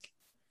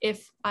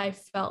I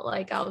felt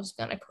like I was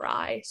gonna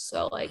cry.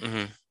 So like,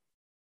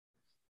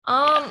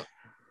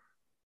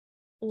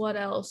 what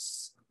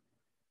else?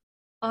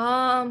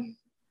 Oh,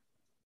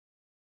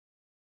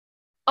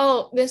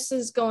 this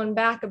is going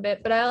back a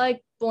bit, but I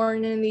like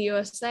Born in the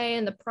USA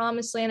and The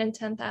Promised Land and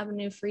 10th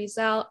Avenue Freeze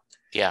Out.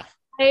 Yeah.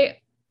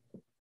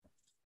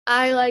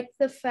 I like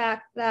the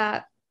fact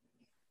that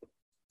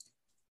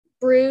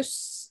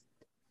Bruce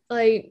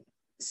like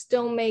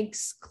still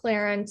makes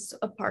Clarence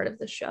a part of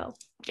the show.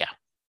 Yeah.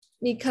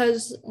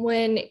 Because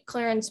when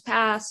Clarence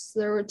passed,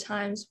 there were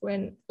times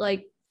when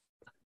like,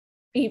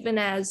 even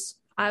as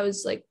I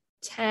was like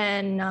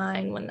 10,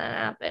 9 when that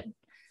happened,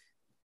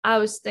 I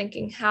was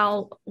thinking,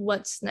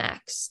 what's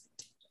next?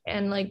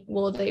 And like,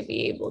 will they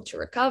be able to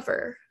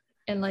recover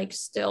and like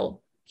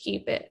still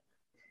keep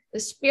the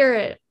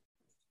spirit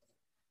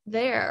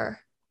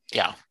there?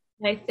 Yeah.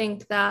 I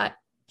think that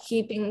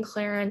keeping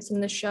Clarence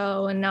in the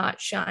show and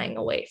not shying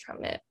away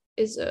from it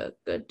is a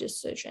good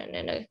decision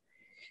and a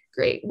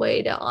great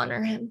way to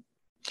honor him.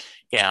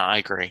 Yeah, I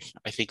agree.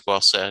 I think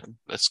well said.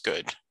 That's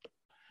good.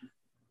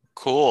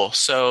 Cool.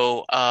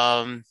 So,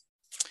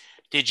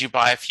 did you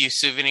buy a few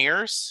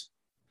souvenirs?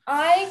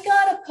 I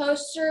got a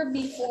poster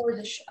before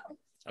the show.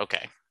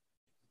 Okay.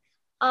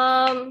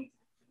 And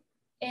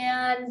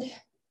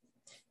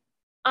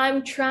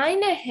I'm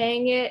trying to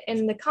hang it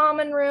in the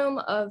common room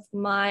of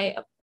my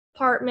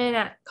apartment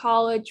at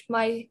college.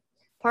 My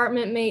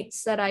apartment mate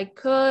said I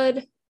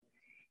could,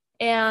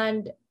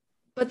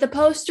 but the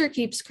poster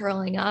keeps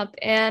curling up,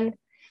 and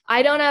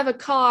I don't have a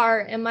car,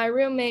 and my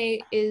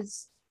roommate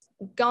is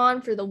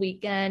gone for the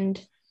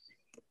weekend,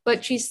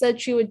 but she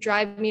said she would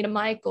drive me to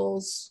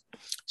Michael's.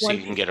 So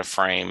you can get a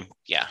frame.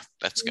 Yeah,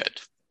 that's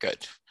good.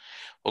 Good.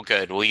 Well,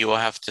 good. Well, you will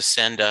have to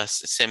send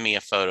me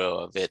a photo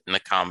of it in the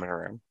common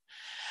room.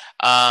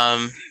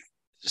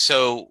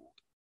 So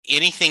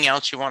anything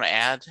else you want to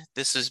add?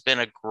 This has been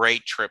a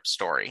great trip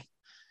story.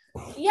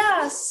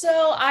 Yeah,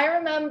 so I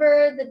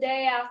remember the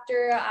day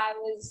after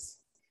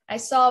I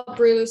saw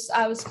Bruce,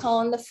 I was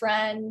calling the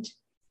friend,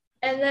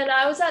 and then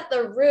I was at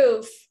the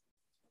roof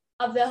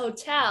of the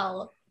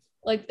hotel,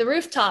 like the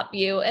rooftop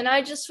view, and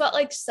I just felt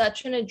like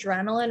such an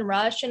adrenaline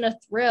rush and a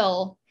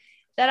thrill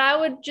that I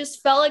would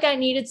just felt like I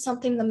needed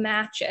something to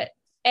match it.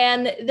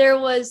 And there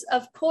was,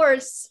 of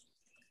course,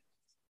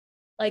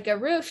 like a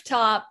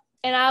rooftop,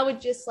 and I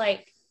would just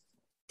like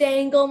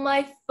dangle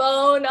my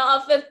phone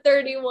off a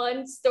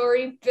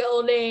 31-story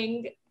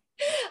building.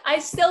 I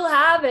still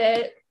have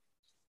it.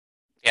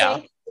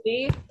 Yeah.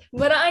 Thankfully.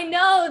 But I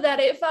know that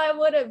if I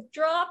would have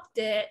dropped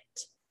it,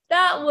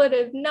 that would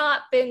have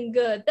not been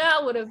good.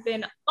 That would have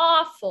been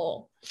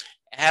awful.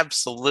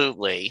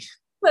 Absolutely.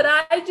 But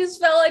I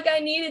just felt like I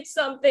needed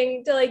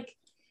something to like,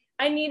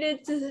 I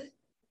needed to,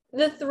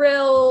 the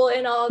thrill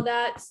and all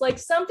that. It's like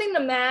something to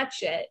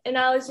match it. And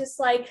I was just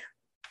like,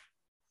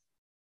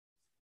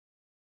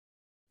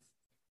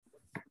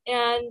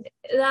 and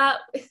that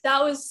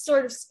was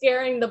sort of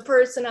scaring the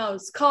person I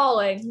was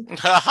calling.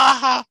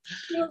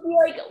 He'll be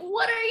like,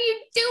 what are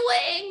you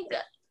doing?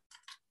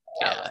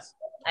 Yeah.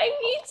 I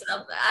need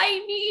something.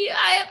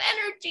 I have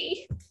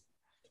energy.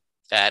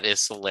 That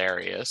is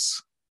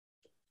hilarious.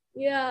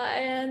 Yeah,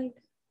 and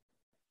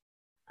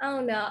I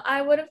don't know.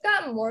 I would have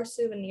gotten more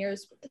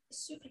souvenirs, but the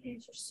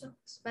souvenirs are so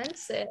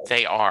expensive.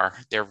 They are.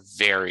 They're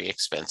very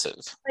expensive.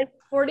 Like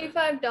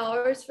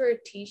 $45 for a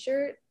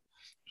t-shirt.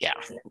 Yeah.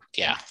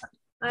 Yeah.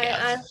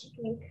 I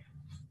think.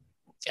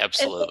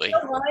 Absolutely.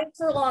 And the lines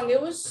were long. It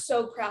was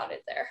so crowded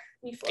there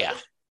before. Yeah.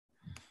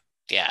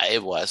 Yeah,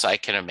 it was. I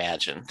can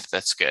imagine.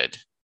 That's good.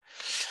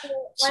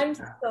 I'm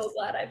so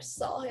glad I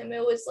saw him.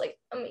 It was like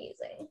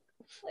amazing.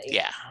 Like,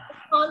 yeah. The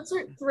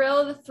concert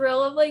thrill, the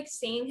thrill of like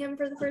seeing him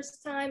for the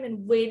first time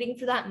and waiting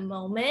for that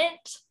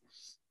moment.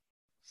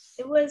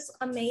 It was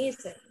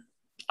amazing.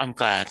 I'm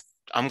glad.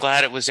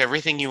 It was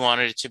everything you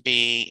wanted it to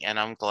be, and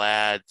I'm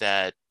glad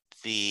that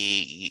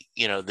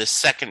this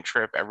second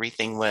trip,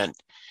 everything went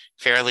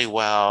fairly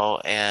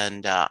well,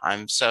 and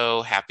I'm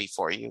so happy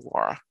for you,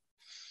 Laura.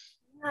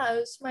 Yeah, it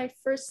was my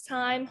first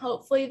time.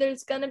 Hopefully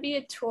there's gonna be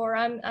a tour.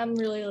 I'm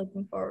really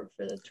looking forward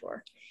for the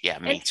tour. Yeah,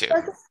 me too.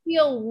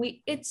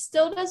 It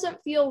still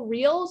doesn't feel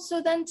real.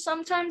 So then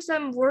sometimes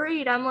I'm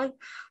worried. I'm like,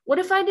 what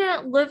if I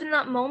didn't live in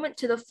that moment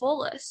to the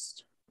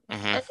fullest?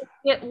 and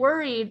get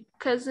worried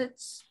because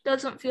it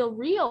doesn't feel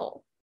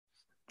real.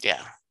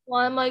 Yeah.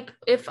 Well, I'm like,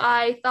 if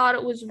I thought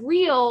it was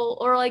real,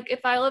 or like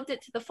if I lived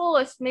it to the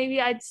fullest,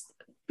 maybe I'd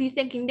be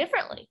thinking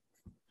differently.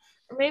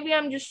 Or maybe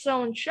I'm just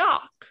so in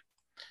shock.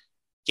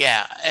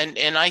 Yeah,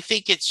 and I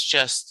think it's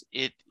just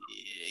it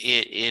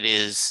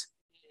is,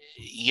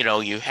 you know,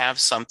 you have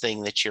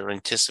something that you're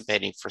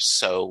anticipating for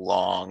so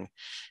long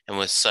and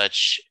with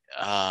such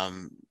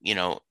you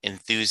know,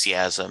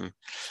 enthusiasm,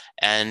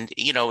 and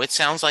you know, it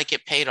sounds like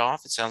it paid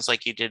off. It sounds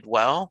like you did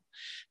well,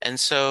 and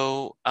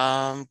so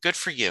good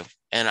for you.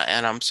 And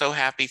I'm so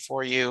happy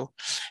for you,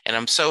 and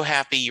I'm so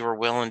happy you were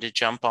willing to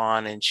jump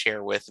on and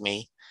share with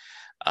me.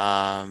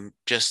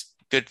 Just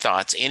good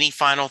thoughts. Any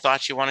final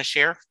thoughts you want to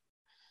share?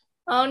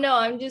 Oh no,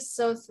 I'm just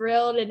so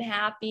thrilled and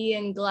happy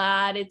and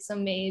glad. It's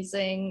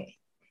amazing.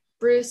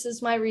 Bruce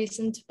is my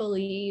reason to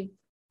believe.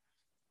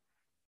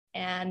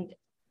 And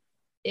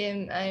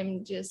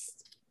I'm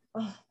just,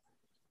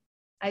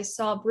 I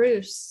saw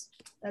Bruce.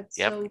 That's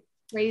so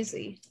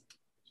crazy.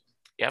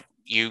 Yep.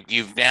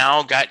 You've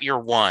now got your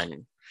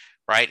one,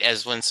 right?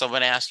 As when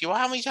someone asks you, well,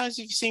 how many times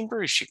have you seen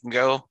Bruce? You can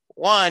go,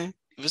 one.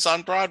 It was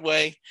on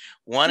Broadway,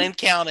 one and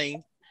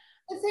counting.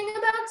 The thing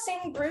about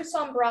seeing Bruce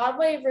on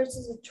Broadway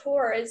versus a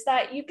tour is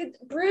that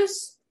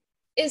Bruce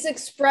is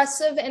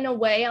expressive in a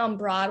way on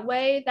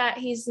Broadway that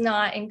he's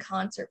not in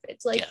concert.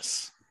 It's like,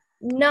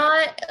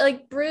 not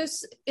like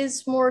Bruce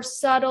is more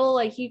subtle.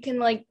 Like you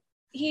can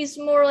he's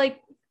more like,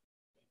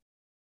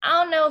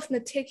 I don't know if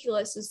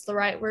meticulous is the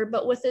right word,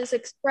 but with his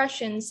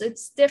expressions,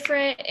 it's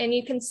different and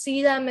you can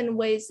see them in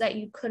ways that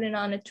you couldn't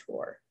on a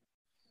tour.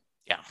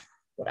 Yeah.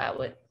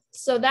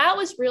 So that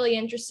was really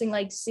interesting,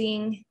 like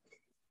seeing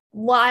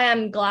why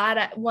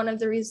one of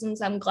the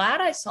reasons I'm glad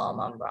I saw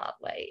him on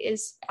Broadway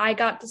is I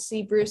got to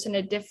see Bruce in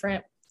a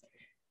different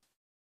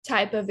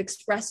type of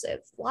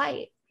expressive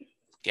light.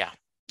 Yeah,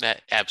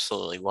 that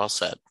absolutely well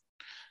said.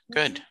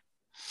 Good.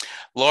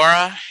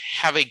 Laura,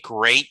 have a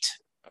great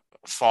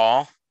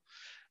fall.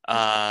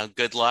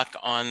 Good luck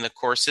on the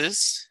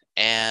courses,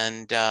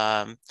 and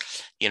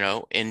you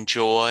know,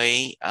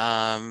 enjoy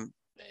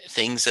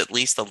things at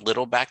least a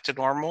little back to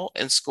normal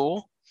in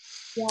school.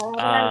 Yeah, I haven't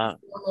had a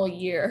normal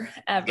year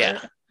ever in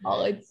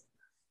college.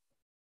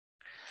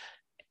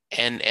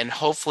 And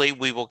hopefully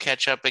we will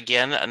catch up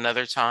again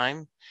another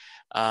time.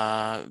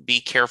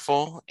 Be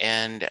careful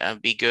and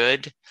be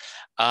good.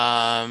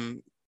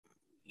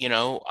 You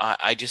know,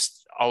 I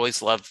just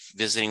always love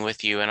visiting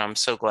with you, and I'm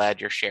so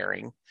glad you're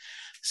sharing.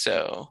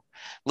 So,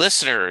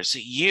 listeners,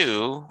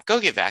 you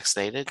go get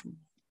vaccinated.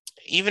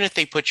 Even if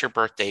they put your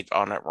birth date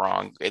on it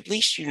wrong, at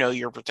least you know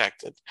you're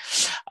protected.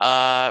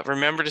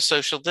 Remember to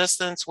social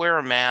distance, wear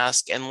a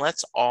mask, and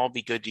let's all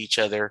be good to each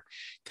other,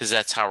 because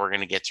that's how we're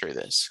going to get through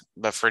this.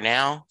 But for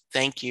now,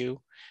 thank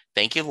you.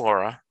 Thank you,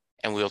 Laura,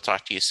 and we'll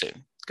talk to you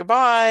soon.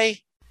 Goodbye.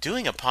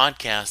 Doing a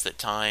podcast at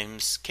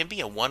times can be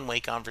a one-way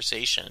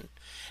conversation,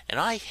 and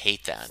I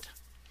hate that.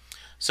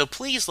 So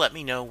please let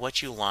me know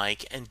what you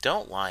like and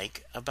don't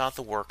like about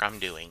the work I'm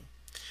doing.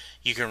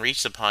 You can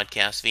reach the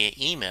podcast via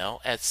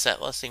email at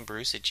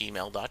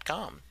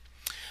setlistingbruce@gmail.com.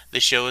 The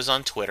show is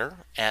on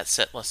Twitter at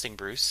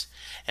setlistingbruce,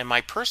 and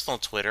my personal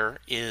Twitter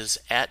is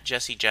at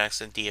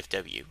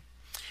jessejacksondfw.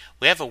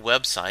 We have a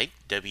website,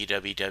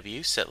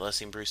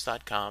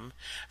 www.setlistingbruce.com.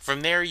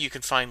 From there, you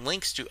can find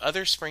links to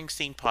other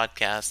Springsteen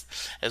podcasts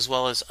as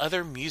well as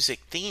other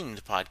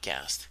music-themed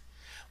podcasts.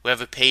 We have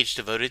a page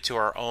devoted to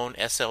our own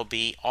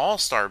SLB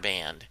All-Star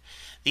Band.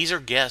 These are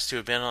guests who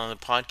have been on the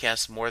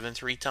podcast more than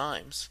 3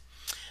 times.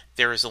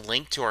 There is a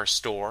link to our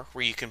store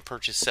where you can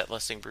purchase Set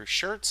Listing Bruce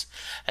shirts,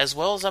 as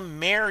well as a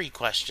Mary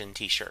Question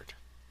t-shirt.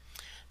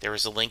 There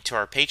is a link to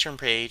our Patreon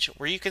page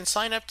where you can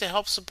sign up to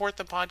help support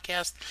the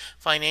podcast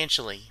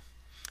financially.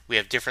 We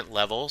have different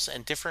levels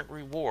and different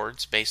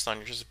rewards based on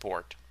your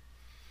support.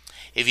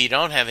 If you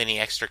don't have any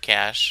extra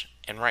cash,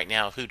 and right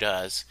now, who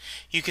does?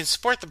 You can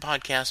support the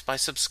podcast by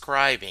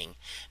subscribing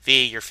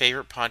via your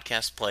favorite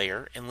podcast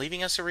player and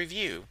leaving us a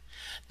review.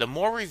 The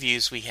more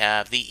reviews we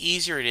have, the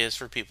easier it is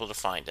for people to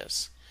find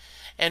us.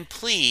 And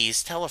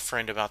please tell a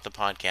friend about the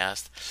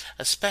podcast,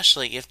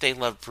 especially if they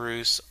love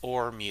Bruce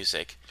or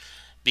music,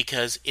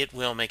 because it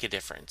will make a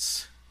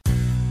difference.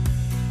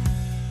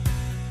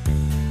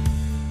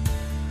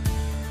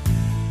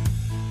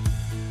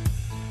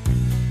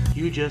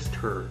 You just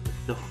heard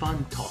the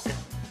fun-talking,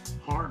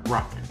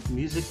 hard-rocking,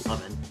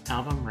 music-loving,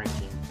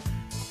 album-ranking,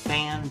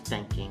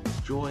 fan-thinking,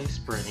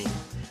 joy-spreading,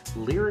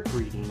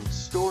 lyric-reading,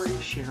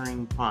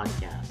 story-sharing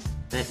podcast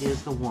that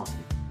is the one,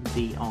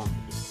 the only,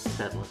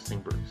 Set Listing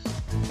Bruce.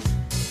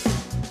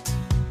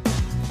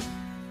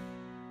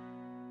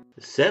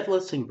 Set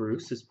Listing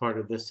Bruce is part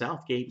of the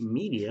Southgate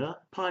Media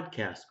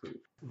podcast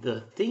group.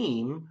 The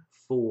theme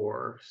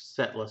for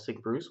Set Listing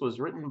Bruce was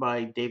written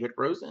by David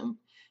Rosen,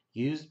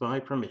 used by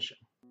permission.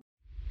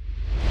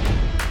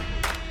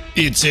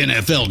 It's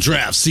NFL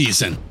draft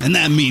season, and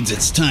that means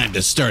it's time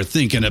to start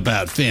thinking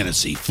about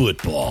fantasy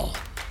football.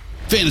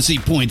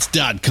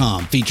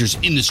 FantasyPoints.com features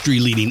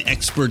industry-leading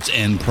experts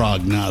and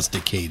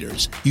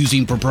prognosticators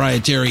using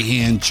proprietary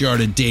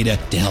hand-charted data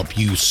to help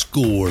you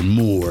score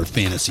more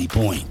fantasy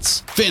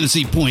points.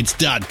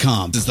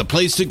 FantasyPoints.com is the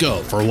place to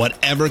go for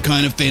whatever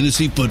kind of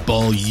fantasy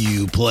football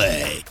you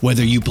play.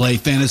 Whether you play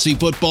fantasy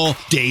football,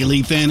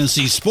 daily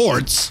fantasy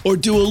sports, or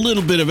do a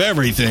little bit of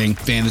everything,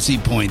 Fantasy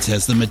Points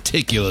has the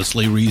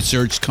meticulously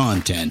researched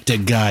content to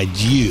guide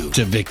you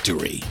to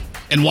victory.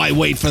 And why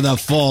wait for the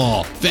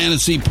fall?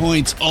 Fantasy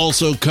Points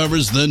also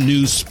covers the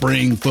new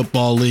spring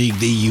football league,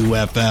 the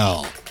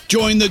UFL.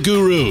 Join the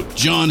guru,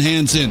 John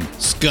Hansen,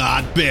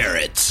 Scott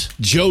Barrett,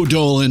 Joe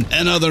Dolan,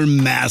 and other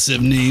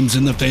massive names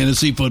in the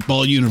fantasy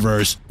football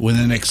universe with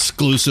an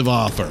exclusive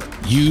offer.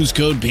 Use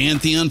code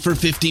Pantheon for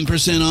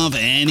 15% off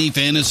any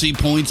Fantasy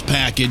Points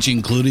package,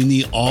 including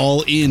the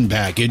all-in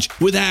package,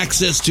 with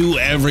access to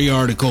every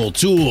article,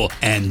 tool,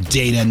 and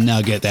data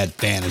nugget that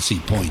Fantasy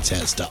Points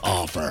has to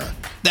offer.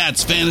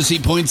 That's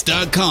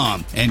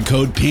FantasyPoints.com and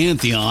code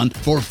Pantheon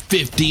for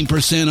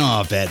 15%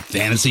 off at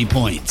Fantasy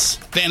Points.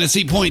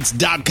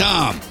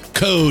 FantasyPoints.com,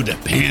 code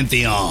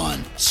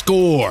Pantheon.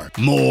 Score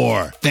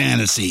more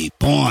fantasy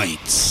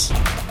points.